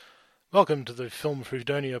Welcome to the Film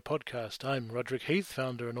Freedonia podcast. I'm Roderick Heath,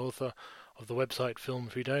 founder and author of the website Film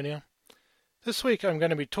Freedonia. This week I'm going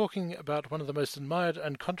to be talking about one of the most admired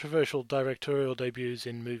and controversial directorial debuts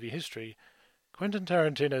in movie history, Quentin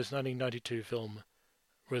Tarantino's 1992 film,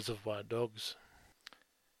 Reservoir Dogs.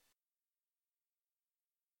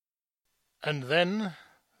 And then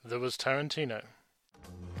there was Tarantino.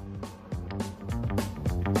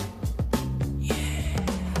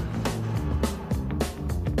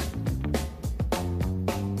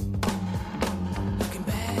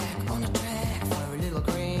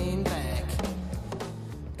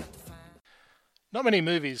 Not many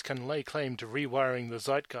movies can lay claim to rewiring the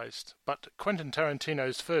zeitgeist, but Quentin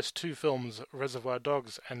Tarantino's first two films, Reservoir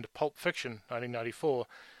Dogs and Pulp Fiction, 1994,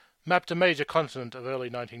 mapped a major continent of early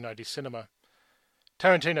 1990s cinema.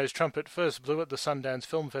 Tarantino's trumpet first blew at the Sundance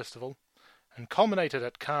Film Festival, and culminated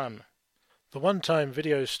at Cannes. The one-time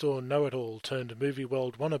video store know-it-all turned movie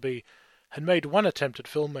world wannabe had made one attempt at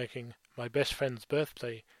filmmaking, My Best Friend's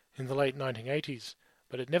Birthday, in the late 1980s,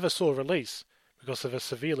 but it never saw release, because of a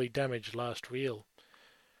severely damaged last reel.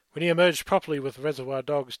 When he emerged properly with Reservoir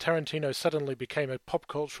Dogs, Tarantino suddenly became a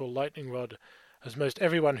pop-cultural lightning rod, as most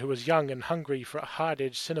everyone who was young and hungry for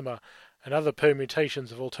hard-edged cinema and other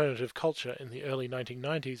permutations of alternative culture in the early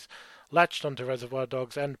 1990s latched onto Reservoir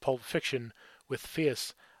Dogs and Pulp Fiction with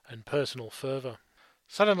fierce and personal fervour.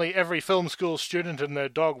 Suddenly every film school student and their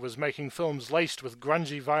dog was making films laced with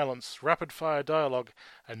grungy violence, rapid-fire dialogue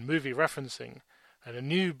and movie referencing, and a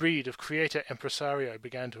new breed of creator impresario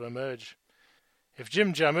began to emerge. If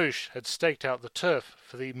Jim Jarmusch had staked out the turf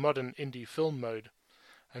for the modern indie film mode,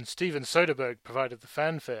 and Steven Soderbergh provided the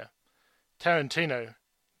fanfare, Tarantino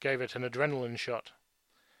gave it an adrenaline shot.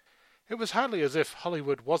 It was hardly as if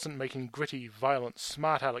Hollywood wasn't making gritty, violent,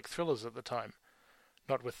 smart-aleck thrillers at the time,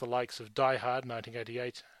 not with the likes of Die Hard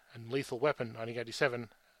 1988 and Lethal Weapon 1987,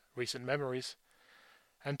 recent memories.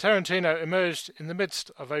 And Tarantino emerged in the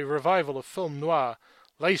midst of a revival of film noir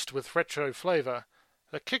laced with retro flavour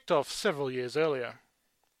that kicked off several years earlier.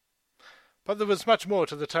 But there was much more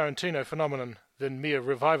to the Tarantino phenomenon than mere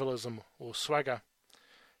revivalism or swagger.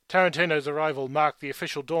 Tarantino's arrival marked the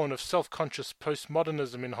official dawn of self-conscious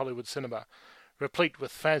postmodernism in Hollywood cinema, replete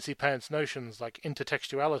with fancy-pants notions like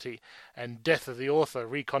intertextuality and death of the author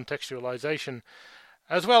recontextualization,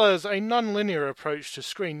 as well as a non-linear approach to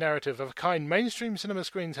screen narrative of a kind mainstream cinema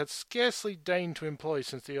screens had scarcely deigned to employ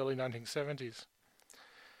since the early 1970s.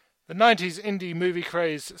 The 90s indie movie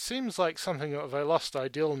craze seems like something of a lost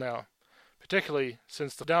ideal now, particularly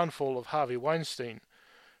since the downfall of Harvey Weinstein,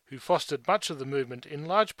 who fostered much of the movement in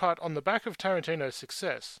large part on the back of Tarantino's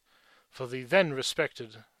success for the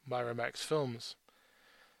then-respected Miramax films.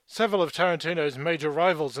 Several of Tarantino's major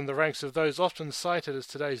rivals in the ranks of those often cited as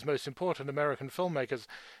today's most important American filmmakers,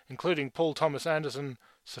 including Paul Thomas Anderson,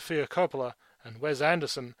 Sofia Coppola, and Wes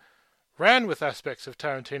Anderson, ran with aspects of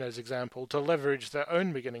Tarantino's example to leverage their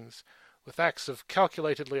own beginnings, with acts of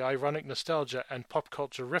calculatedly ironic nostalgia and pop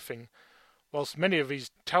culture riffing, whilst many of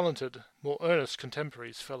his talented, more earnest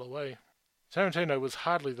contemporaries fell away. Tarantino was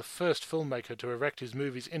hardly the first filmmaker to erect his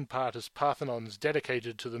movies in part as parthenons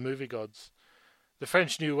dedicated to the movie gods. The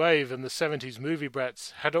French New Wave and the 70s movie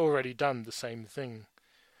brats had already done the same thing.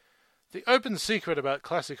 The open secret about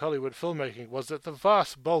classic Hollywood filmmaking was that the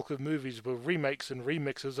vast bulk of movies were remakes and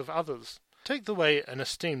remixes of others. Take the way an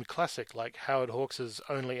esteemed classic like Howard Hawks'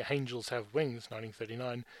 Only Angels Have Wings,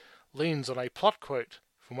 1939, leans on a plot quote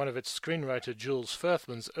from one of its screenwriter Jules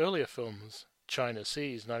Furthman's earlier films, China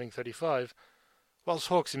Seas, 1935, whilst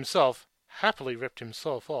Hawks himself happily ripped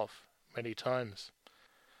himself off many times.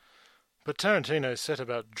 But Tarantino set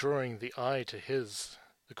about drawing the eye to his.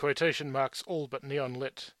 The quotation marks all but neon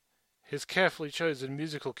lit. His carefully chosen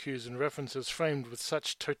musical cues and references framed with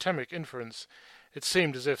such totemic inference, it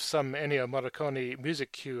seemed as if some Ennio Morricone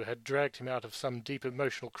music cue had dragged him out of some deep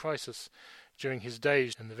emotional crisis during his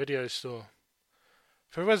days in the video store.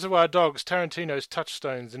 For Reservoir Dogs, Tarantino's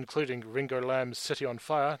touchstones, including Ringo Lam's City on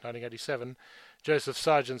Fire, 1987, Joseph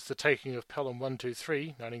Sargent's The Taking of Pelham 123,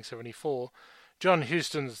 1974, John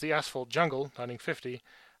Huston's The Asphalt Jungle, 1950,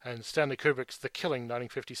 and Stanley Kubrick's The Killing,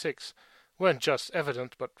 1956, weren't just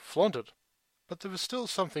evident but flaunted. But there was still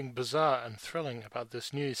something bizarre and thrilling about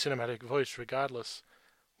this new cinematic voice regardless,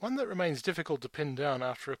 one that remains difficult to pin down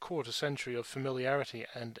after a quarter century of familiarity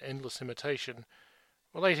and endless imitation,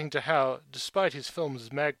 relating to how, despite his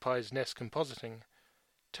film's Magpie's Nest compositing,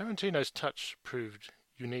 Tarantino's touch proved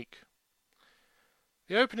unique.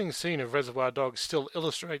 The opening scene of Reservoir Dogs still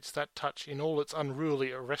illustrates that touch in all its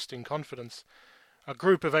unruly, arresting confidence. A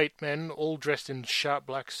group of 8 men, all dressed in sharp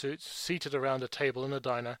black suits, seated around a table in a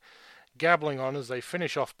diner, gabbling on as they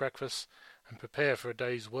finish off breakfast and prepare for a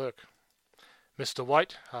day's work. Mr.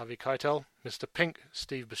 White, Harvey Keitel, Mr. Pink,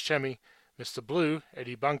 Steve Buscemi, Mr. Blue,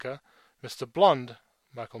 Eddie Bunker, Mr. Blonde,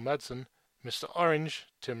 Michael Madsen, Mr. Orange,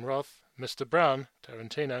 Tim Roth, Mr. Brown,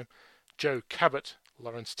 Tarantino, Joe Cabot,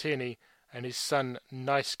 Lawrence Tierney, and his son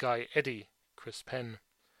Nice Guy Eddie, Chris Penn.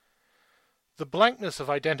 The blankness of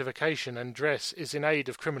identification and dress is in aid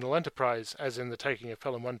of criminal enterprise, as in The Taking of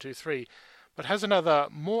Pelham 123, but has another,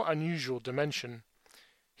 more unusual dimension.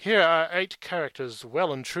 Here are 8 characters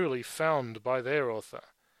well and truly found by their author,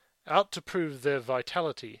 out to prove their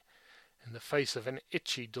vitality in the face of an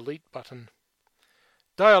itchy delete button.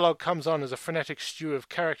 Dialogue comes on as a frenetic stew of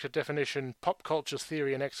character definition, pop culture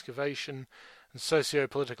theory and excavation, and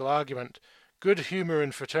socio-political argument, good humour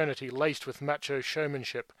and fraternity laced with macho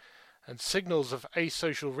showmanship, and signals of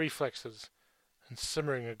asocial reflexes and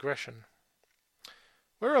simmering aggression.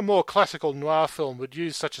 Where a more classical noir film would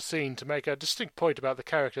use such a scene to make a distinct point about the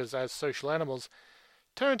characters as social animals,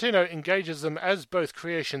 Tarantino engages them as both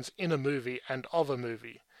creations in a movie and of a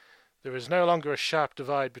movie. There is no longer a sharp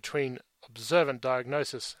divide between observant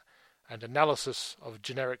diagnosis and analysis of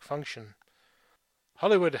generic function.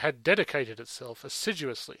 Hollywood had dedicated itself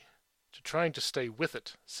assiduously to trying to stay with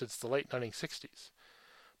it since the late 1960s,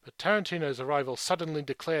 but Tarantino's arrival suddenly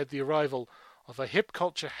declared the arrival of a hip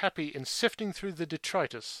culture happy in sifting through the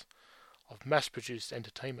detritus of mass-produced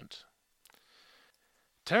entertainment.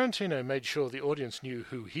 Tarantino made sure the audience knew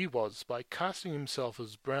who he was by casting himself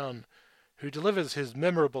as Brown, who delivers his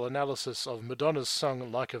memorable analysis of Madonna's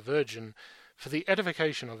song Like a Virgin for the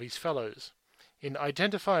edification of his fellows, in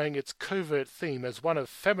identifying its covert theme as one of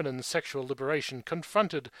feminine sexual liberation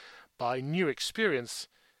confronted by new experience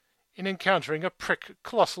in encountering a prick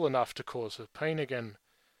colossal enough to cause her pain again.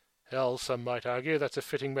 Hell, some might argue that's a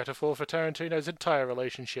fitting metaphor for Tarantino's entire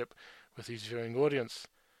relationship with his viewing audience.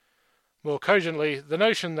 More cogently, the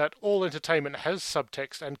notion that all entertainment has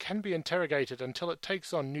subtext and can be interrogated until it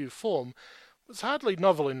takes on new form was hardly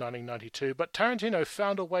novel in 1992, but Tarantino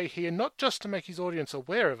found a way here not just to make his audience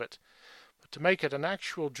aware of it, but to make it an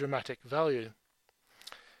actual dramatic value.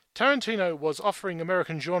 Tarantino was offering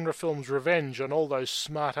American genre films revenge on all those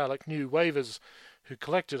smart-aleck new wavers who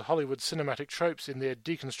collected Hollywood cinematic tropes in their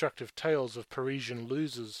deconstructive tales of Parisian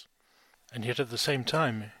losers. And yet at the same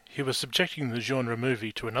time, he was subjecting the genre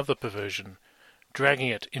movie to another perversion, dragging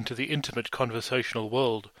it into the intimate conversational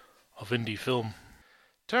world of indie film.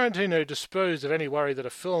 Tarantino disposed of any worry that a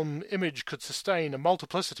film image could sustain a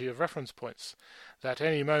multiplicity of reference points, that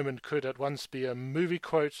any moment could at once be a movie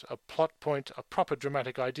quote, a plot point, a proper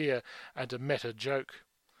dramatic idea, and a meta joke.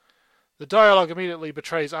 The dialogue immediately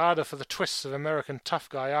betrays ardour for the twists of American tough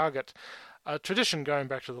guy argot, a tradition going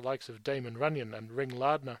back to the likes of Damon Runyon and Ring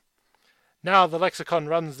Lardner. Now the lexicon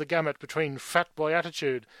runs the gamut between frat boy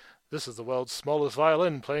attitude, this is the world's smallest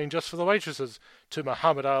violin playing just for the waitresses, to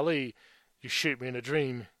Muhammad Ali, you shoot me in a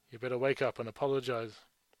dream, you better wake up and apologize.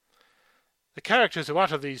 The characters who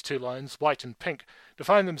utter these two lines, White and Pink,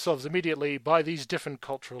 define themselves immediately by these different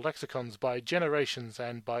cultural lexicons, by generations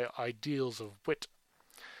and by ideals of wit.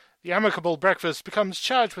 The amicable breakfast becomes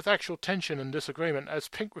charged with actual tension and disagreement as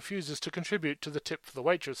Pink refuses to contribute to the tip for the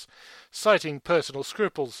waitress, citing personal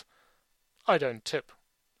scruples. I don't tip.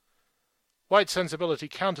 White's sensibility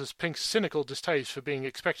counters Pink's cynical distaste for being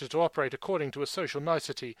expected to operate according to a social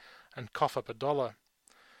nicety and cough up $1.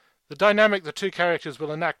 The dynamic the two characters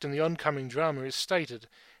will enact in the oncoming drama is stated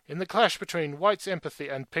in the clash between White's empathy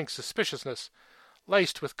and Pink's suspiciousness,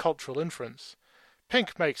 laced with cultural inference.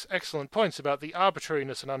 Pink makes excellent points about the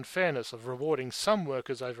arbitrariness and unfairness of rewarding some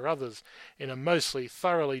workers over others in a mostly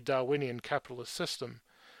thoroughly Darwinian capitalist system.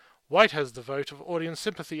 White has the vote of audience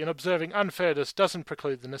sympathy in observing unfairness doesn't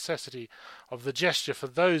preclude the necessity of the gesture for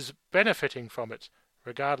those benefiting from it,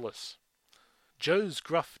 regardless. Joe's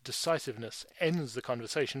gruff decisiveness ends the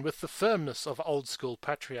conversation with the firmness of old-school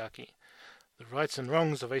patriarchy. The rights and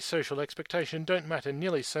wrongs of a social expectation don't matter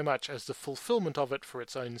nearly so much as the fulfillment of it for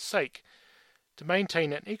its own sake, to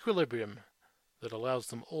maintain an equilibrium that allows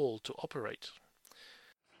them all to operate.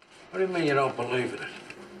 What do you mean you don't believe in it?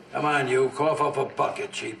 Come on, you. Cough up a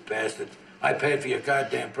bucket, cheap bastard. I paid for your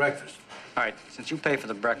goddamn breakfast. All right, since you pay for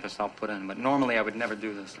the breakfast, I'll put in. But normally I would never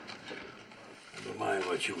do this. Never mind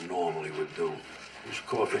what you normally would do. Just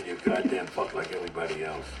cough in your goddamn butt like everybody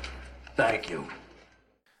else. Thank you.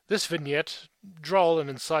 This vignette, droll and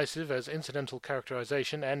incisive as incidental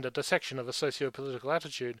characterization and a dissection of a socio-political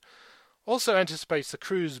attitude, also anticipates the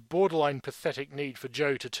crew's borderline pathetic need for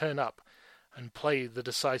Joe to turn up and play the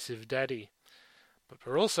decisive daddy. But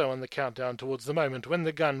we're also on the countdown towards the moment when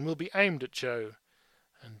the gun will be aimed at Joe,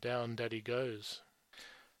 and down Daddy goes.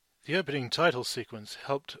 The opening title sequence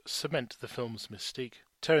helped cement the film's mystique.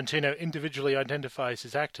 Tarantino individually identifies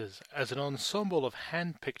his actors as an ensemble of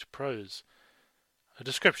hand-picked pros, a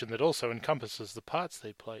description that also encompasses the parts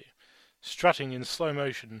they play, strutting in slow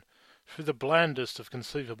motion through the blandest of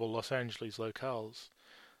conceivable Los Angeles locales.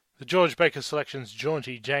 The George Baker Selection's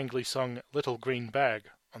jaunty, jangly song Little Green Bag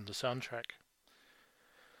on the soundtrack.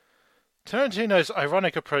 Tarantino's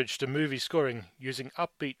ironic approach to movie scoring, using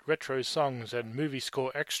upbeat retro songs and movie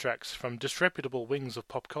score extracts from disreputable wings of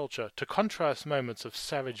pop culture to contrast moments of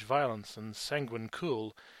savage violence and sanguine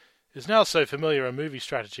cool, is now so familiar a movie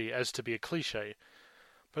strategy as to be a cliché,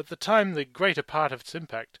 but at the time the greater part of its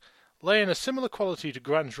impact lay in a similar quality to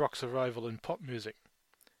grunge rock's arrival in pop music.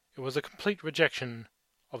 It was a complete rejection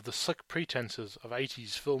of the slick pretenses of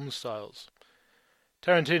 80s film styles.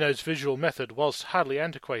 Tarantino's visual method, whilst hardly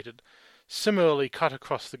antiquated, similarly cut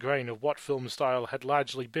across the grain of what film style had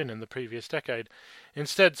largely been in the previous decade,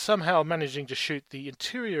 instead somehow managing to shoot the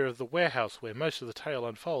interior of the warehouse where most of the tale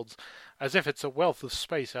unfolds, as if it's a wealth of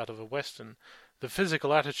space out of a western, the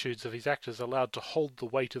physical attitudes of his actors allowed to hold the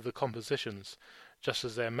weight of the compositions, just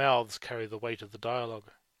as their mouths carry the weight of the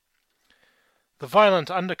dialogue. The violent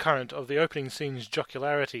undercurrent of the opening scene's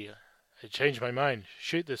jocularity, "I changed my mind,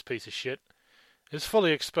 shoot this piece of shit," is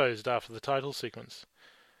fully exposed after the title sequence.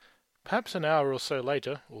 Perhaps an hour or so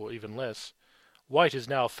later, or even less, White is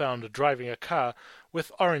now found driving a car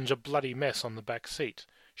with Orange a bloody mess on the back seat,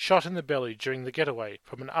 shot in the belly during the getaway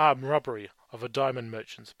from an armed robbery of a diamond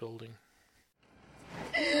merchant's building.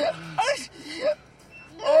 I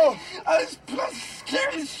was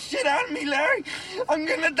scared the shit out of me, Larry. I'm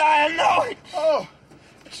gonna die, I know it. Oh,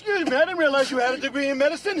 excuse me, I didn't realize you had a degree in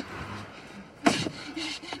medicine.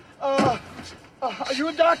 Are you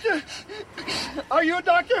a doctor? Are you a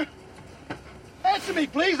doctor? Answer me,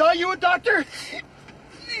 please. Are you a doctor?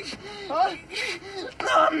 Huh?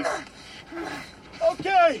 No, I'm not.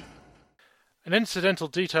 Okay. An incidental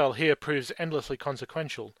detail here proves endlessly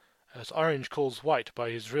consequential, as Orange calls White by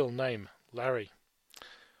his real name, Larry.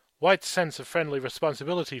 White's sense of friendly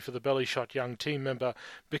responsibility for the belly-shot young team member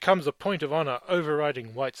becomes a point of honor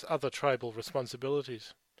overriding White's other tribal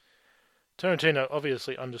responsibilities. Tarantino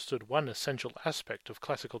obviously understood one essential aspect of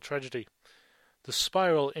classical tragedy. The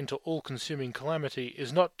spiral into all-consuming calamity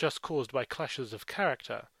is not just caused by clashes of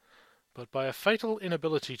character, but by a fatal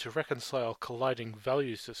inability to reconcile colliding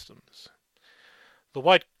value systems. The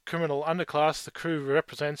white criminal underclass the crew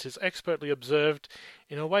represents is expertly observed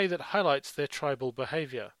in a way that highlights their tribal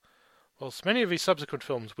behavior, whilst many of his subsequent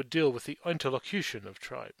films would deal with the interlocution of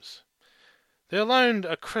tribes. They are loaned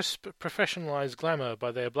a crisp, professionalized glamour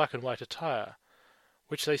by their black and white attire,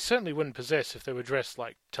 which they certainly wouldn't possess if they were dressed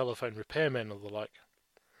like telephone repairmen or the like.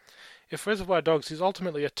 If Reservoir Dogs is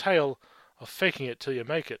ultimately a tale of faking it till you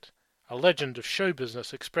make it, a legend of show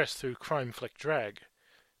business expressed through crime flick drag,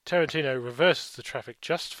 Tarantino reverses the traffic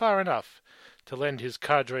just far enough to lend his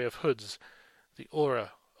cadre of hoods the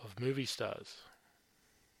aura of movie stars.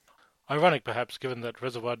 Ironic, perhaps, given that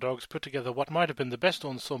Reservoir Dogs put together what might have been the best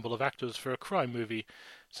ensemble of actors for a crime movie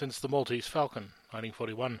since The Maltese Falcon,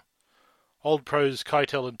 1941. Old pros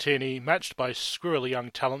Keitel and Tierney, matched by squirrely young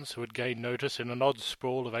talents who had gained notice in an odd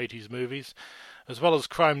sprawl of 80s movies, as well as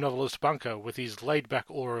crime novelist Bunker with his laid-back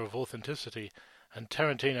aura of authenticity, and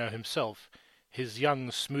Tarantino himself, his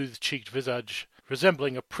young, smooth-cheeked visage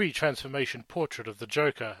resembling a pre-transformation portrait of the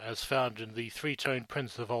Joker as found in the three-tone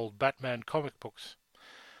prints of old Batman comic books.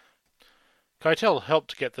 Keitel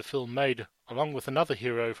helped get the film made, along with another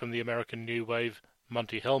hero from the American New Wave,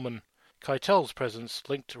 Monty Hellman. Keitel's presence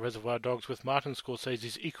linked Reservoir Dogs with Martin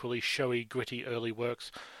Scorsese's equally showy, gritty early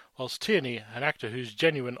works, whilst Tierney, an actor whose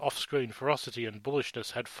genuine off-screen ferocity and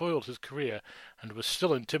bullishness had foiled his career and was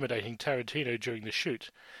still intimidating Tarantino during the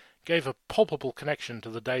shoot, gave a palpable connection to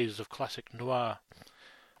the days of classic noir.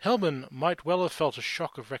 Hellman might well have felt a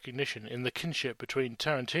shock of recognition in the kinship between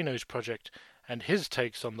Tarantino's project and his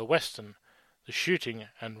takes on the Western, The Shooting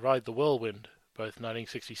and Ride the Whirlwind, both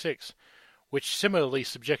 1966, which similarly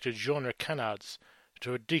subjected genre canards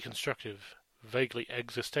to a deconstructive, vaguely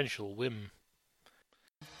existential whim.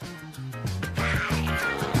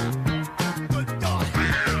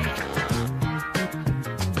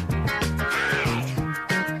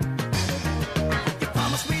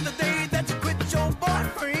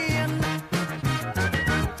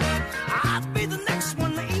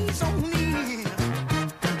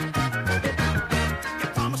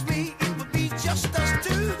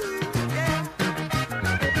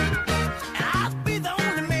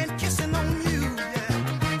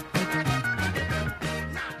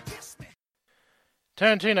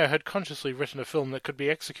 Tarantino had consciously written a film that could be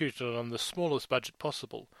executed on the smallest budget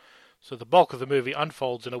possible, so the bulk of the movie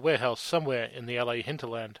unfolds in a warehouse somewhere in the LA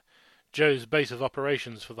hinterland, Joe's base of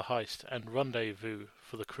operations for the heist and rendezvous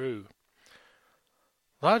for the crew.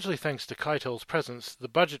 Largely thanks to Keitel's presence, the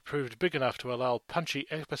budget proved big enough to allow punchy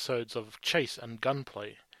episodes of chase and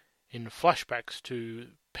gunplay, in flashbacks to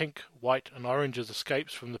Pink, White and Orange's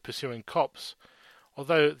escapes from the pursuing cops,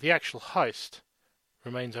 although the actual heist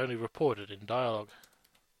remains only reported in dialogue.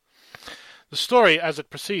 The story as it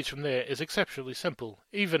proceeds from there is exceptionally simple,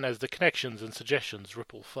 even as the connections and suggestions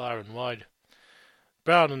ripple far and wide.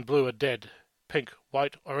 Brown and Blue are dead. Pink,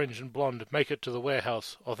 White, Orange and Blonde make it to the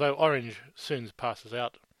warehouse, although Orange soon passes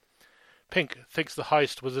out. Pink thinks the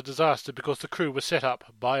heist was a disaster because the crew was set up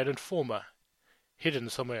by an informer, hidden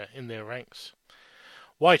somewhere in their ranks.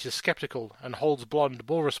 White is skeptical and holds Blonde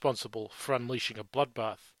more responsible for unleashing a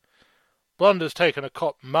bloodbath. Blonde has taken a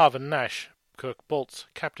cop, Marvin Nash, Kirk Bolt's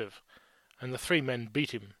captive, and the three men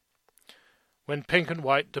beat him. When Pink and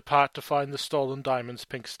White depart to find the stolen diamonds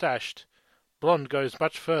Pink stashed, Blonde goes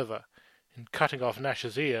much further, in cutting off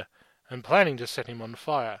Nash's ear and planning to set him on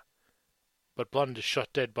fire. But Blonde is shot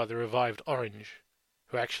dead by the revived Orange,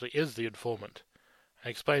 who actually is the informant,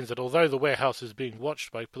 and explains that although the warehouse is being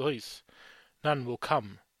watched by police, none will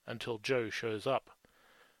come until Joe shows up.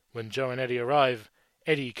 When Joe and Eddie arrive,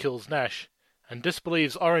 Eddie kills Nash, and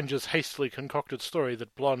disbelieves Orange's hastily concocted story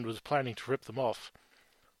that Blonde was planning to rip them off,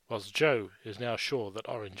 whilst Joe is now sure that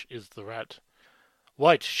Orange is the rat.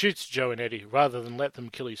 White shoots Joe and Eddie rather than let them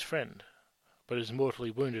kill his friend, but is mortally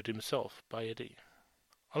wounded himself by Eddie.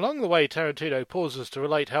 Along the way, Tarantino pauses to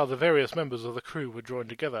relate how the various members of the crew were drawn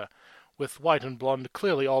together, with White and Blonde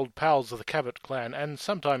clearly old pals of the Cabot clan and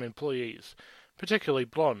sometime employees, particularly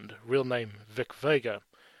Blonde, real name Vic Vega,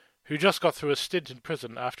 who just got through a stint in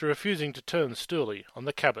prison after refusing to turn stoolie on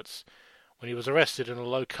the Cabots when he was arrested in a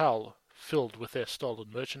locale filled with their stolen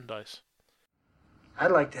merchandise.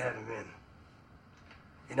 I'd like to have him in.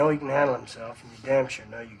 You know he can handle himself, and you damn sure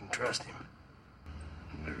know you can trust him.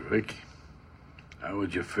 Rick, how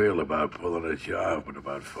would you feel about pulling a job with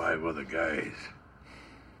about 5 other guys?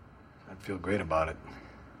 I'd feel great about it.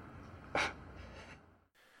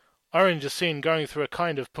 Orange is seen going through a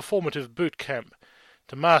kind of performative boot camp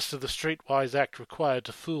to master the streetwise act required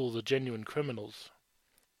to fool the genuine criminals.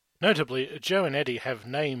 Notably, Joe and Eddie have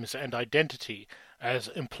names and identity as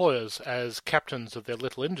employers, as captains of their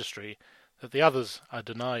little industry, that the others are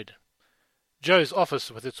denied. Joe's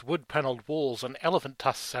office, with its wood-panelled walls and elephant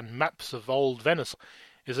tusks and maps of old Venice,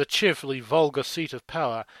 is a cheerfully vulgar seat of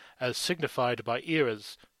power as signified by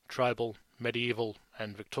eras, tribal, medieval,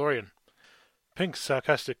 and Victorian. Pink's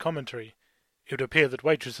sarcastic commentary, "It would appear that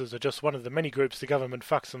waitresses are just one of the many groups the government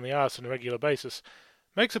fucks on the arse on a regular basis,"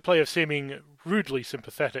 makes a play of seeming rudely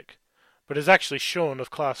sympathetic, but is actually shorn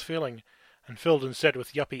of class feeling, and filled instead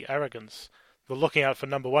with yuppie arrogance, the looking out for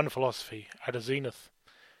number one philosophy at a zenith.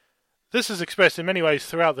 This is expressed in many ways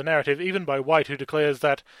throughout the narrative, even by White, who declares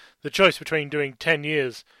that the choice between doing 10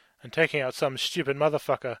 years and taking out some stupid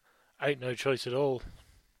motherfucker ain't no choice at all.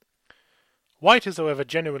 White is, however,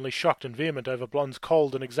 genuinely shocked and vehement over Blonde's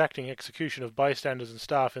cold and exacting execution of bystanders and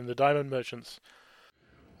staff in the diamond merchants.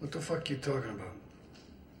 What the fuck you talking about?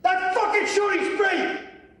 That fucking shooting spree!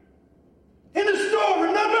 In the store,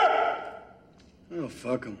 remember? Oh,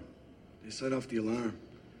 fuck them. They set off the alarm.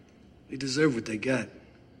 They deserve what they got.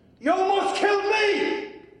 You almost killed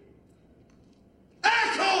me!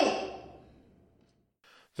 Asshole!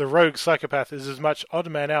 The rogue psychopath is as much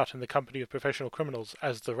odd man out in the company of professional criminals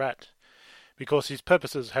as the rat, because his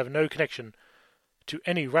purposes have no connection to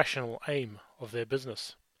any rational aim of their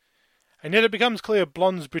business. And yet it becomes clear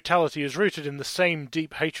Blonde's brutality is rooted in the same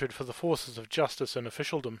deep hatred for the forces of justice and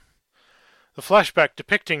officialdom. The flashback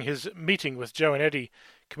depicting his meeting with Joe and Eddie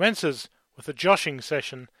commences with a joshing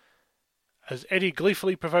session as Eddie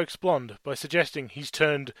gleefully provokes Blonde by suggesting he's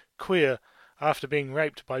turned queer after being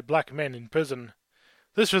raped by black men in prison.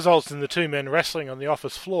 This results in the two men wrestling on the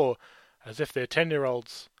office floor as if they're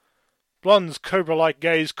 10-year-olds. Blonde's cobra-like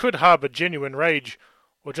gaze could harbour genuine rage,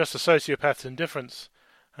 or just a sociopath's indifference,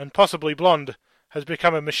 and possibly Blonde has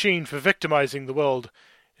become a machine for victimizing the world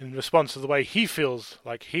in response to the way he feels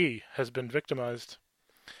like he has been victimized.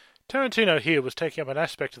 Tarantino here was taking up an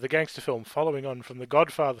aspect of the gangster film following on from the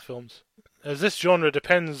Godfather films, as this genre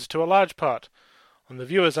depends to a large part on the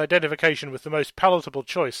viewer's identification with the most palatable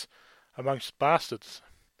choice amongst bastards.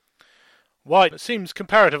 White seems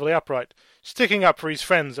comparatively upright, sticking up for his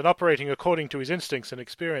friends and operating according to his instincts and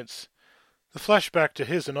experience. The flashback to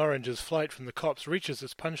his and Orange's flight from the cops reaches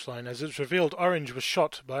its punchline as it's revealed Orange was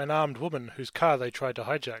shot by an armed woman whose car they tried to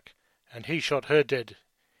hijack, and he shot her dead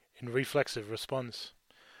in reflexive response.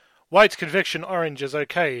 White's conviction Orange is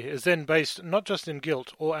okay is then based not just in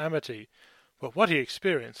guilt or amity, but what he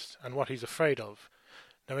experienced and what he's afraid of,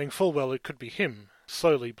 knowing full well it could be him,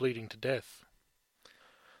 slowly bleeding to death.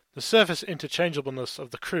 The surface interchangeableness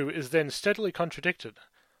of the crew is then steadily contradicted,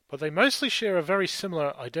 but they mostly share a very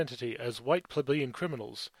similar identity as white plebeian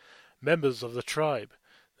criminals, members of the tribe.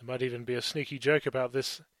 There might even be a sneaky joke about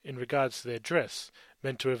this in regards to their dress,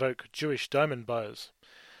 meant to evoke Jewish diamond buyers.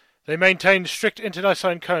 They maintained strict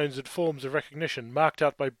interdicine codes and forms of recognition, marked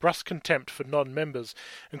out by brusque contempt for non-members,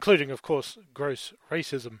 including, of course, gross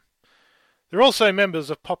racism. They're also members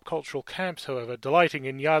of pop-cultural camps, however, delighting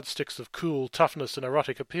in yardsticks of cool, toughness and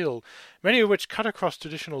erotic appeal, many of which cut across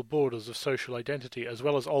traditional borders of social identity, as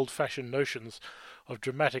well as old-fashioned notions of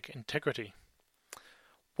dramatic integrity.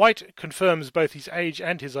 White confirms both his age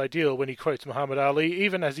and his ideal when he quotes Muhammad Ali,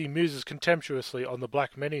 even as he muses contemptuously on the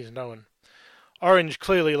black men he's known. Orange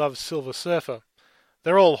clearly loves Silver Surfer.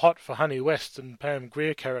 They're all hot for Honey West and Pam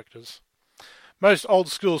Grier characters. Most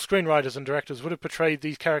old-school screenwriters and directors would have portrayed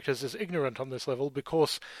these characters as ignorant on this level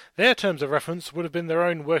because their terms of reference would have been their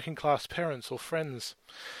own working-class parents or friends.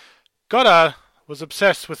 Godard was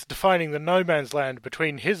obsessed with defining the no-man's land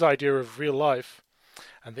between his idea of real life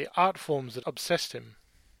and the art forms that obsessed him.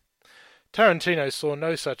 Tarantino saw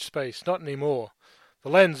no such space, not anymore. The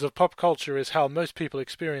lens of pop culture is how most people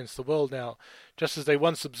experience the world now, just as they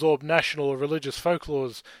once absorbed national or religious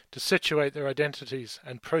folklores to situate their identities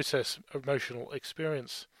and process emotional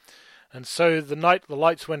experience. And so the night the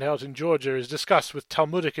lights went out in Georgia is discussed with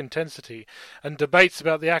Talmudic intensity, and debates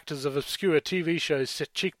about the actors of obscure TV shows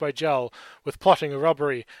sit cheek by jowl with plotting a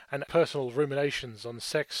robbery and personal ruminations on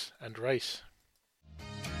sex and race.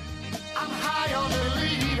 I'm high on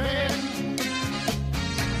believing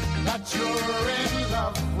that you're in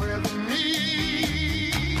love with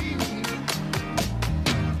me.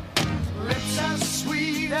 Lips as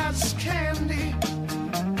sweet as candy,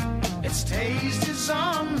 its taste is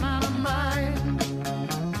on my mind.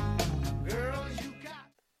 Girl, you got...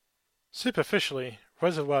 Superficially,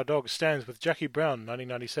 Reservoir Dogs stands with Jackie Brown,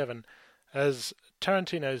 1997, as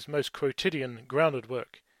Tarantino's most quotidian, grounded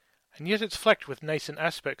work, and yet it's flecked with nascent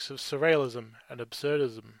aspects of surrealism and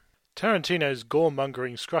absurdism. Tarantino's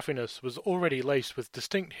gore-mongering scruffiness was already laced with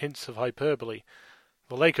distinct hints of hyperbole.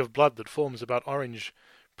 The lake of blood that forms about Orange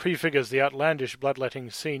prefigures the outlandish bloodletting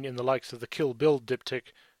seen in the likes of the Kill Bill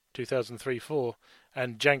diptych, 2003-4,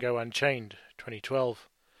 and Django Unchained, 2012.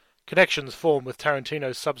 Connections form with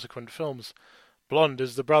Tarantino's subsequent films. Blonde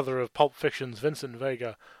is the brother of Pulp Fiction's Vincent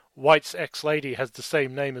Vega. White's ex-lady has the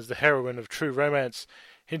same name as the heroine of True Romance,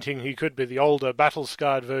 hinting he could be the older,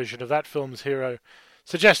 battle-scarred version of that film's hero,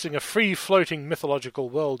 suggesting a free-floating mythological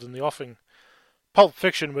world in the offing. Pulp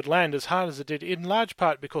Fiction would land as hard as it did in large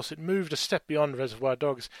part because it moved a step beyond Reservoir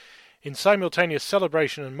Dogs, in simultaneous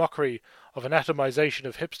celebration and mockery of an atomization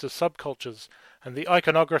of hipster subcultures and the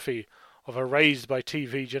iconography of a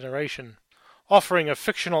raised-by-TV generation, offering a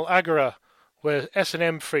fictional agora where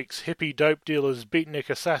S&M freaks, hippie dope dealers, beatnik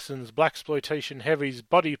assassins, blaxploitation heavies,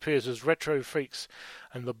 body piercers, retro freaks,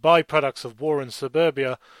 and the byproducts of war in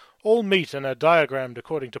suburbia all meet and are diagrammed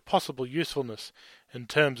according to possible usefulness in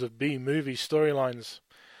terms of B-movie storylines.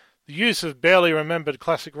 The use of barely remembered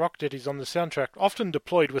classic rock ditties on the soundtrack, often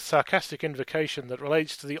deployed with sarcastic invocation that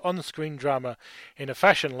relates to the on-screen drama in a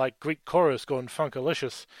fashion like Greek chorus gone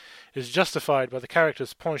funkalicious, is justified by the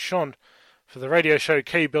character's penchant for the radio show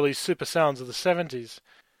K-Billy's Super Sounds of the 70s.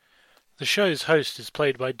 The show's host is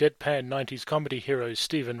played by deadpan 90s comedy hero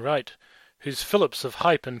Stephen Wright, whose Phillips of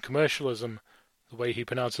hype and commercialism, the way he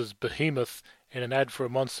pronounces behemoth in an ad for a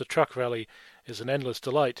monster truck rally, is an endless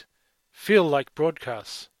delight, feel like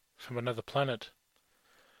broadcasts from another planet.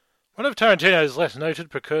 One of Tarantino's less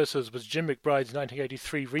noted precursors was Jim McBride's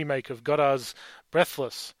 1983 remake of Godard's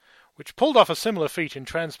Breathless, which pulled off a similar feat in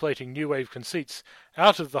translating new wave conceits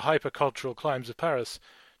out of the hypercultural climes of Paris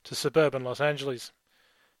to suburban Los Angeles.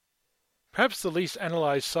 Perhaps the least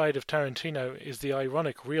analysed side of Tarantino is the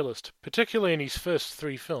ironic realist, particularly in his first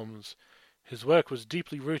three films. His work was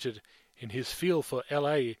deeply rooted in his feel for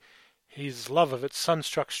L.A., his love of its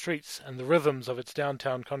sun-struck streets and the rhythms of its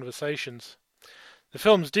downtown conversations. The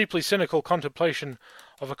film's deeply cynical contemplation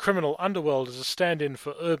of a criminal underworld as a stand-in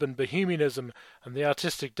for urban bohemianism and the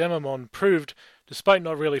artistic démemon proved, despite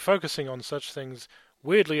not really focusing on such things,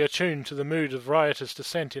 weirdly attuned to the mood of riotous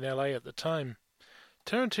dissent in LA at the time.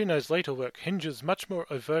 Tarantino's later work hinges much more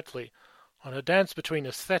overtly on a dance between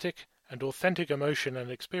aesthetic and authentic emotion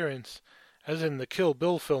and experience, as in the Kill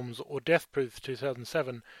Bill films or Death Proof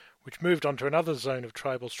 2007, which moved on to another zone of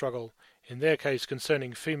tribal struggle, in their case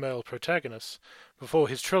concerning female protagonists, before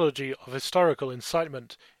his trilogy of historical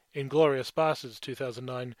incitement Inglourious Basterds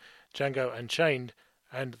 2009, Django Unchained,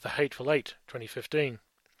 and The Hateful Eight 2015,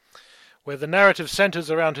 where the narrative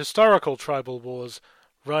centers around historical tribal wars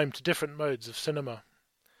rhyme to different modes of cinema.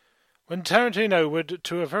 When Tarantino would,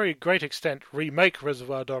 to a very great extent, remake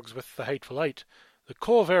Reservoir Dogs with The Hateful Eight, the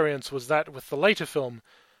core variance was that, with the later film,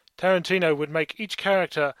 Tarantino would make each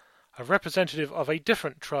character a representative of a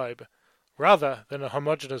different tribe, rather than a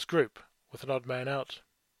homogeneous group, with an odd man out.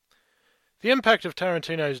 The impact of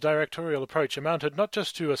Tarantino's directorial approach amounted not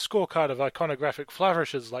just to a scorecard of iconographic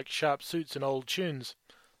flourishes like sharp suits and old tunes.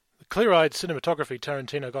 The clear-eyed cinematography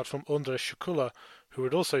Tarantino got from Andrei Shukula, who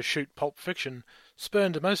would also shoot Pulp Fiction,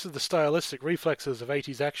 spurned most of the stylistic reflexes of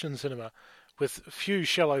 80s action cinema, with few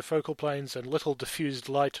shallow focal planes and little diffused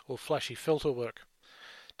light or flashy filter work.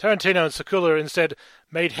 Tarantino and Shukula instead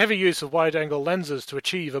made heavy use of wide-angle lenses to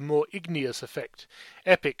achieve a more igneous effect,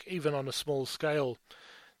 epic even on a small scale.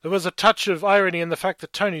 There was a touch of irony in the fact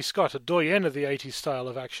that Tony Scott, a doyen of the 80s style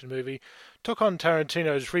of action movie, took on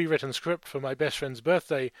Tarantino's rewritten script for My Best Friend's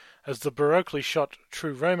Birthday as the baroquely shot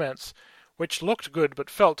True Romance, which looked good but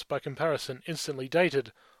felt, by comparison, instantly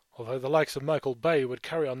dated, although the likes of Michael Bay would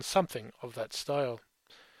carry on something of that style.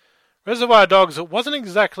 Reservoir Dogs wasn't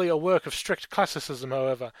exactly a work of strict classicism,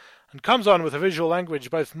 however, and comes on with a visual language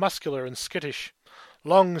both muscular and skittish.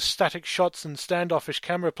 Long, static shots and standoffish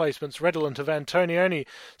camera placements redolent of Antonioni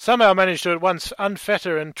somehow managed to at once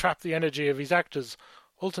unfetter and trap the energy of his actors,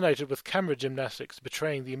 alternated with camera gymnastics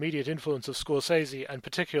betraying the immediate influence of Scorsese and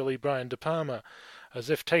particularly Brian De Palma, as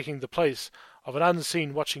if taking the place of an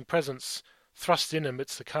unseen watching presence thrust in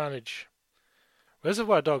amidst the carnage.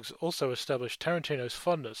 Reservoir Dogs also established Tarantino's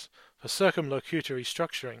fondness for circumlocutory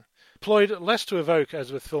structuring, employed less to evoke,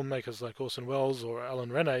 as with filmmakers like Orson Welles or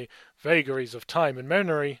Alan Rene, vagaries of time and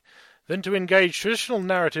memory, than to engage traditional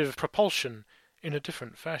narrative propulsion in a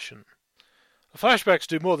different fashion. The flashbacks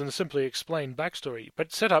do more than simply explain backstory,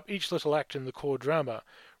 but set up each little act in the core drama,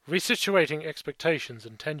 resituating expectations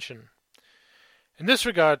and tension. In this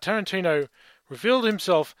regard, Tarantino revealed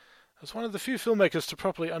himself as one of the few filmmakers to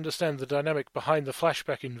properly understand the dynamic behind the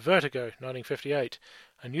flashback in Vertigo, 1958,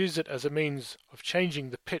 and used it as a means of changing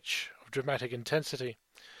the pitch of dramatic intensity.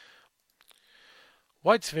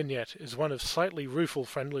 White's vignette is one of slightly rueful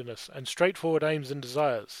friendliness and straightforward aims and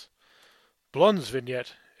desires. Blonde's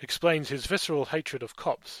vignette explains his visceral hatred of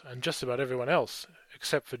cops and just about everyone else,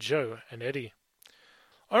 except for Joe and Eddie.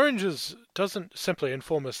 Orange's doesn't simply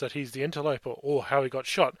inform us that he's the interloper or how he got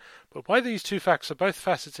shot, but why these two facts are both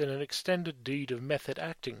facets in an extended deed of method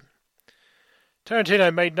acting.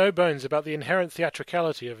 Tarantino made no bones about the inherent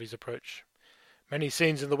theatricality of his approach. Many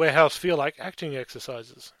scenes in the warehouse feel like acting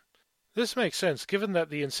exercises. This makes sense given that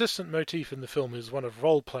the insistent motif in the film is one of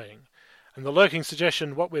role-playing, and the lurking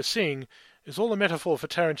suggestion what we're seeing is all a metaphor for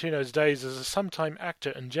Tarantino's days as a sometime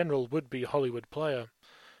actor and general would-be Hollywood player.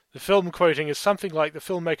 The film quoting is something like the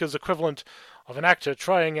filmmaker's equivalent of an actor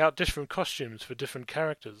trying out different costumes for different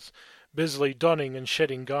characters, busily donning and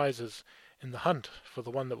shedding guises, in the hunt for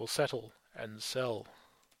the one that will settle and sell.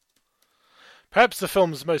 Perhaps the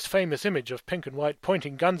film's most famous image of Pink and White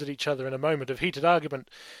pointing guns at each other in a moment of heated argument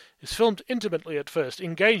is filmed intimately at first,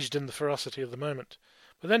 engaged in the ferocity of the moment.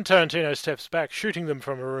 But then Tarantino steps back, shooting them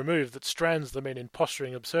from a remove that strands them in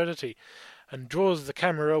posturing absurdity, and draws the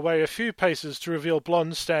camera away a few paces to reveal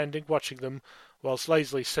Blonde standing watching them whilst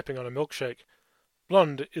lazily sipping on a milkshake.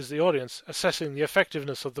 Blonde is the audience, assessing the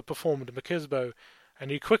effectiveness of the performed Machisbo,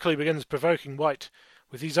 and he quickly begins provoking White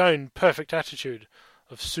with his own perfect attitude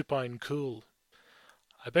of supine cool.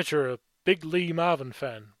 "I bet you're a big Lee Marvin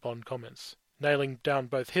fan," Bond comments, nailing down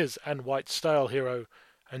both his and White's style hero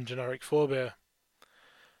and generic forebear.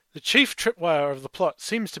 The chief tripwire of the plot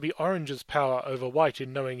seems to be Orange's power over White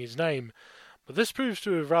in knowing his name, but this proves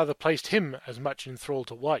to have rather placed him as much in thrall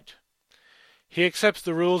to White. He accepts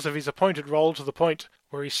the rules of his appointed role to the point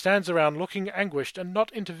where he stands around looking anguished and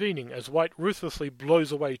not intervening as White ruthlessly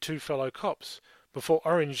blows away two fellow cops, before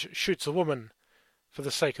Orange shoots a woman for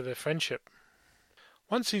the sake of their friendship.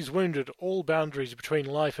 Once he's wounded, all boundaries between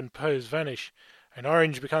life and pose vanish, and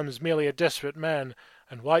Orange becomes merely a desperate man,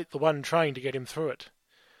 and White the one trying to get him through it.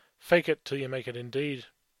 Fake it till you make it indeed.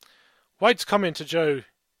 White's comment to Joe,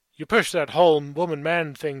 "You push that whole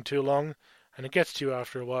woman-man thing too long, and it gets to you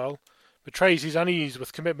after a while," betrays his unease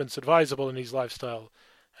with commitments advisable in his lifestyle,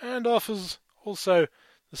 and offers, also,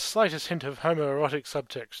 the slightest hint of homoerotic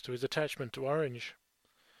subtext to his attachment to Orange.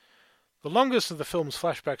 The longest of the film's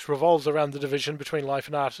flashbacks revolves around the division between life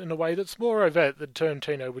and art in a way that's more overt than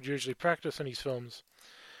Tarantino would usually practice in his films.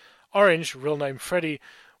 Orange, real name Freddy,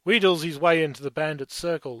 wheedles his way into the bandit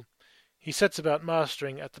circle. He sets about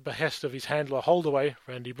mastering, at the behest of his handler Holdaway,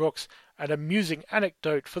 Randy Brooks, an amusing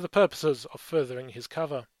anecdote for the purposes of furthering his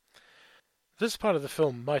cover. This part of the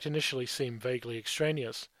film might initially seem vaguely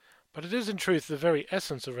extraneous, But it is in truth the very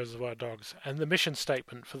essence of Reservoir Dogs and the mission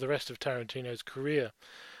statement for the rest of Tarantino's career,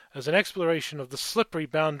 as an exploration of the slippery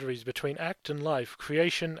boundaries between act and life,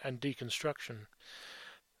 creation and deconstruction.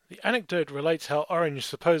 The anecdote relates how Orange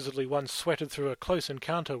supposedly once sweated through a close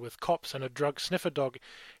encounter with cops and a drug sniffer dog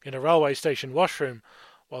in a railway station washroom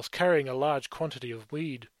whilst carrying a large quantity of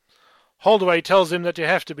weed. Holdaway tells him that you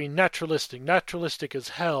have to be naturalistic as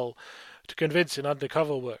hell, to convince in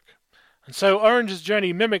undercover work. And so Orange's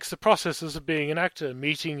journey mimics the processes of being an actor,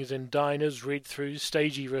 meetings in diners, read-throughs,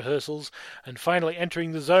 stagey rehearsals, and finally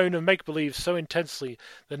entering the zone of make-believe so intensely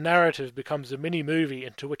the narrative becomes a mini-movie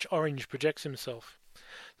into which Orange projects himself.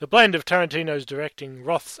 The blend of Tarantino's directing,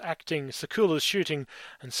 Roth's acting, Sekula's shooting,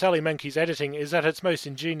 and Sally Menke's editing is at its most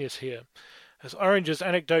ingenious here, as Orange's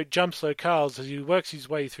anecdote jumps locales as he works his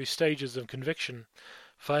way through stages of conviction.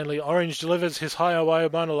 Finally, Orange delivers his higher-wire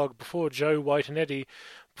monologue before Joe, White, and Eddie,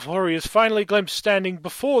 before he is finally glimpsed standing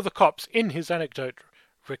before the cops in his anecdote,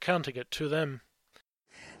 recounting it to them.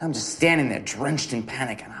 I'm just standing there drenched in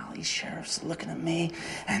panic, and all these sheriffs looking at me,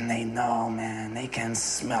 and they know, man, they can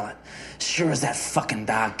smell it. Sure as that fucking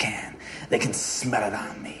dog can. They can smell it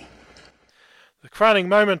on me. The crowning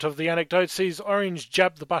moment of the anecdote sees Orange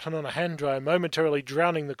jab the button on a hand dryer, momentarily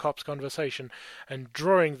drowning the cops' conversation and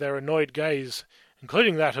drawing their annoyed gaze,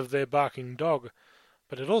 including that of their barking dog.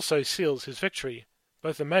 But it also seals his victory,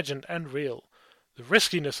 both imagined and real. The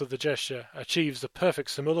riskiness of the gesture achieves the perfect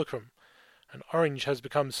simulacrum, and Orange has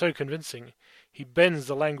become so convincing, he bends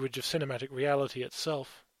the language of cinematic reality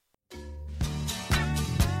itself.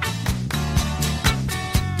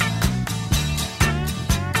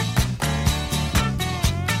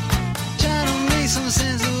 Trying to make some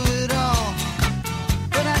sense of it all,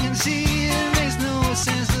 but I can see it makes no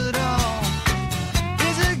sense at all.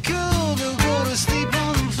 Is it cool to go to sleep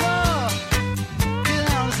on the floor? 'Cause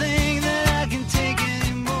I don't think that I can take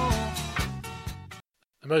anymore.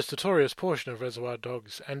 The most notorious portion of Reservoir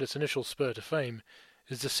Dogs, and its initial spur to fame,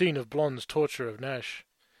 is the scene of Blonde's torture of Nash.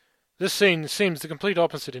 This scene seems the complete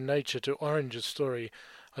opposite in nature to Orange's story,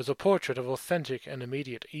 as a portrait of authentic and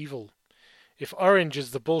immediate evil. If Orange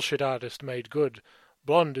is the bullshit artist made good,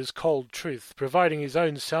 Blonde is cold truth, providing his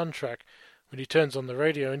own soundtrack when he turns on the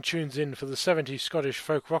radio and tunes in for the 70s Scottish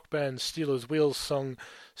folk rock band Steelers Wheels song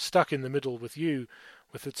Stuck in the Middle with You,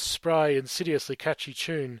 with its spry, insidiously catchy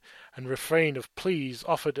tune and refrain of pleas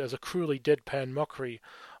offered as a cruelly deadpan mockery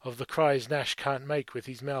of the cries Nash can't make with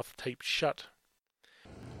his mouth taped shut.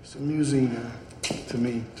 It's amusing to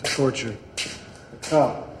me to torture a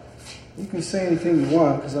cop. You can say anything you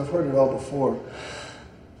want, because I've heard it all before.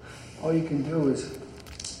 All you can do is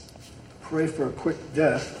pray for a quick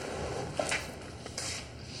death,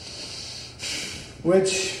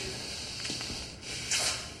 which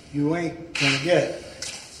you ain't gonna get.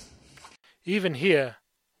 Even here,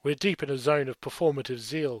 we're deep in a zone of performative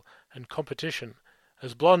zeal and competition,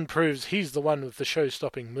 as Blonde proves he's the one with the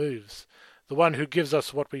show-stopping moves, the one who gives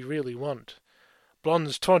us what we really want.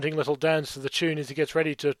 Blonde's taunting little dance to the tune as he gets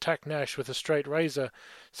ready to attack Nash with a straight razor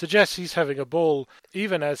suggests he's having a ball,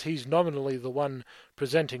 even as he's nominally the one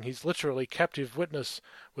presenting his literally captive witness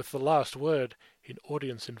with the last word in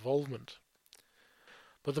audience involvement.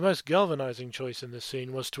 But the most galvanizing choice in this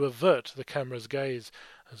scene was to avert the camera's gaze,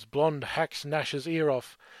 as Blonde hacks Nash's ear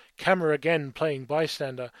off, camera again playing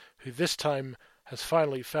bystander, who this time has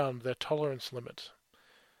finally found their tolerance limit.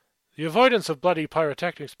 The avoidance of bloody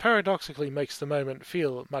pyrotechnics paradoxically makes the moment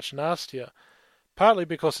feel much nastier, partly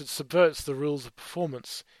because it subverts the rules of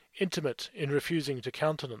performance, intimate in refusing to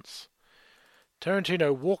countenance.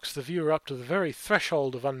 Tarantino walks the viewer up to the very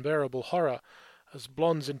threshold of unbearable horror, as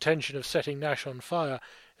Blonde's intention of setting Nash on fire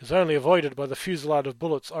is only avoided by the fusillade of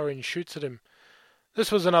bullets Orange shoots at him.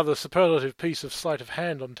 This was another superlative piece of sleight of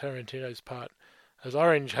hand on Tarantino's part, as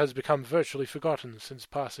Orange has become virtually forgotten since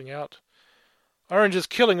passing out. Orange's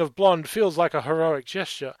killing of Blonde feels like a heroic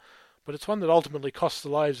gesture, but it's one that ultimately costs the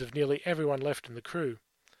lives of nearly everyone left in the crew.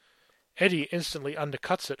 Eddie instantly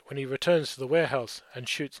undercuts it when he returns to the warehouse and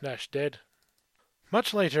shoots Nash dead.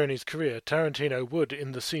 Much later in his career, Tarantino would,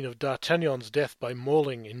 in the scene of D'Artagnan's death by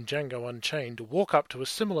mauling in Django Unchained, walk up to a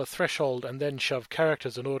similar threshold and then shove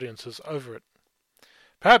characters and audiences over it.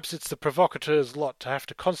 Perhaps it's the provocateur's lot to have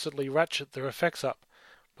to constantly ratchet their effects up,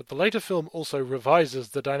 but the later film also revises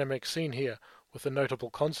the dynamic scene here, with a notable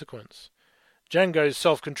consequence. Django's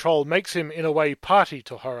self-control makes him, in a way, party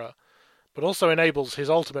to horror, but also enables his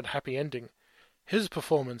ultimate happy ending. His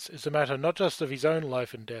performance is a matter not just of his own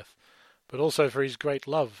life and death, but also for his great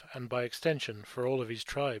love, and by extension for all of his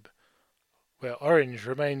tribe, where Orange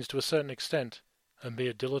remains to a certain extent a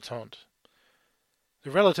mere dilettante.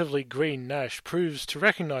 The relatively green Nash proves to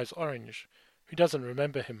recognize Orange, who doesn't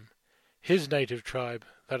remember him. His native tribe,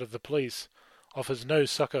 that of the police, offers no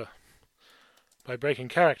succour. By breaking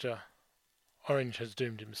character, Orange has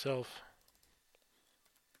doomed himself.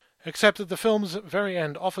 Except that the film's very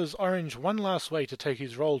end offers Orange one last way to take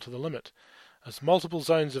his role to the limit, as multiple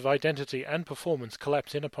zones of identity and performance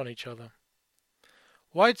collapse in upon each other.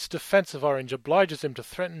 White's defense of Orange obliges him to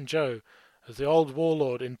threaten Joe, as the old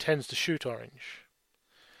warlord intends to shoot Orange.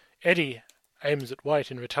 Eddie aims at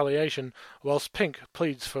White in retaliation, whilst Pink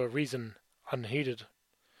pleads for reason unheeded.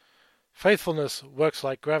 Faithfulness works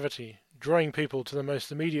like gravity, drawing people to the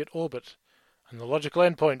most immediate orbit, and the logical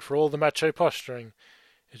endpoint for all the macho posturing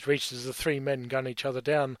is reached as the three men gun each other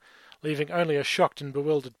down, leaving only a shocked and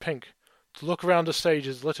bewildered Pink to look around a stage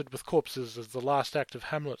as littered with corpses as the last act of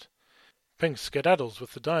Hamlet. Pink skedaddles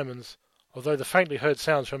with the diamonds, although the faintly heard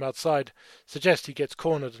sounds from outside suggest he gets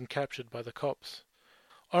cornered and captured by the cops.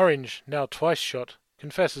 Orange, now twice shot,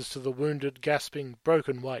 confesses to the wounded, gasping,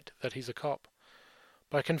 broken White that he's a cop.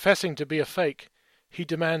 By confessing to be a fake, he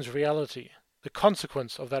demands reality, the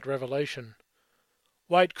consequence of that revelation.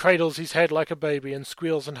 White cradles his head like a baby and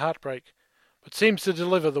squeals in heartbreak, but seems to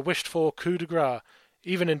deliver the wished-for coup de grace,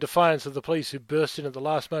 even in defiance of the police who burst in at the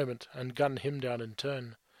last moment and gun him down in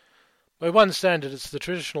turn. By one standard, it's the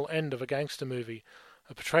traditional end of a gangster movie,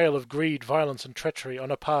 a portrayal of greed, violence, and treachery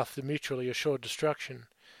on a path to mutually assured destruction.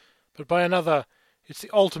 But by another, it's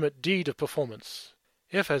the ultimate deed of performance.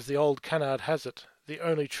 If, as the old canard has it, the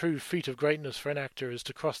only true feat of greatness for an actor is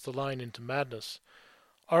to cross the line into madness,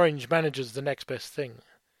 Orange manages the next best thing,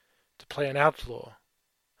 to play an outlaw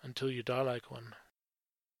until you die like one.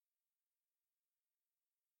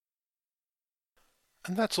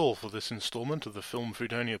 And that's all for this instalment of the Film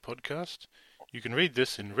Freedonia podcast. You can read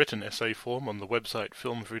this in written essay form on the website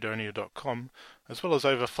filmfreedonia.com, as well as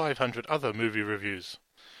over 500 other movie reviews.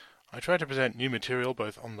 I try to present new material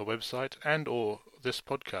both on the website and or this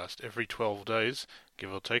podcast every 12 days,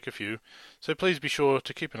 give or take a few, so please be sure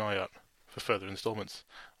to keep an eye out for further installments.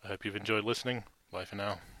 I hope you've enjoyed listening. Bye for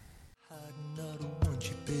now.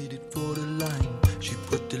 She paid it for the lime. She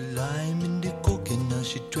put the lime in the coke and now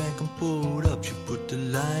she drank and poured up. She put the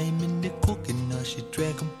lime in the coke and now she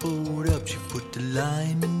drank and poured up. She put the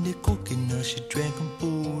lime in the coke and now she drank and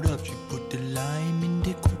poured up. She put the lime in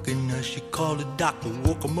the coke and now she called the doctor,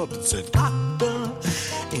 woke him up and said, "Doctor,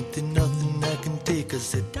 ain't there nothing I can take?" I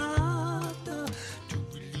said,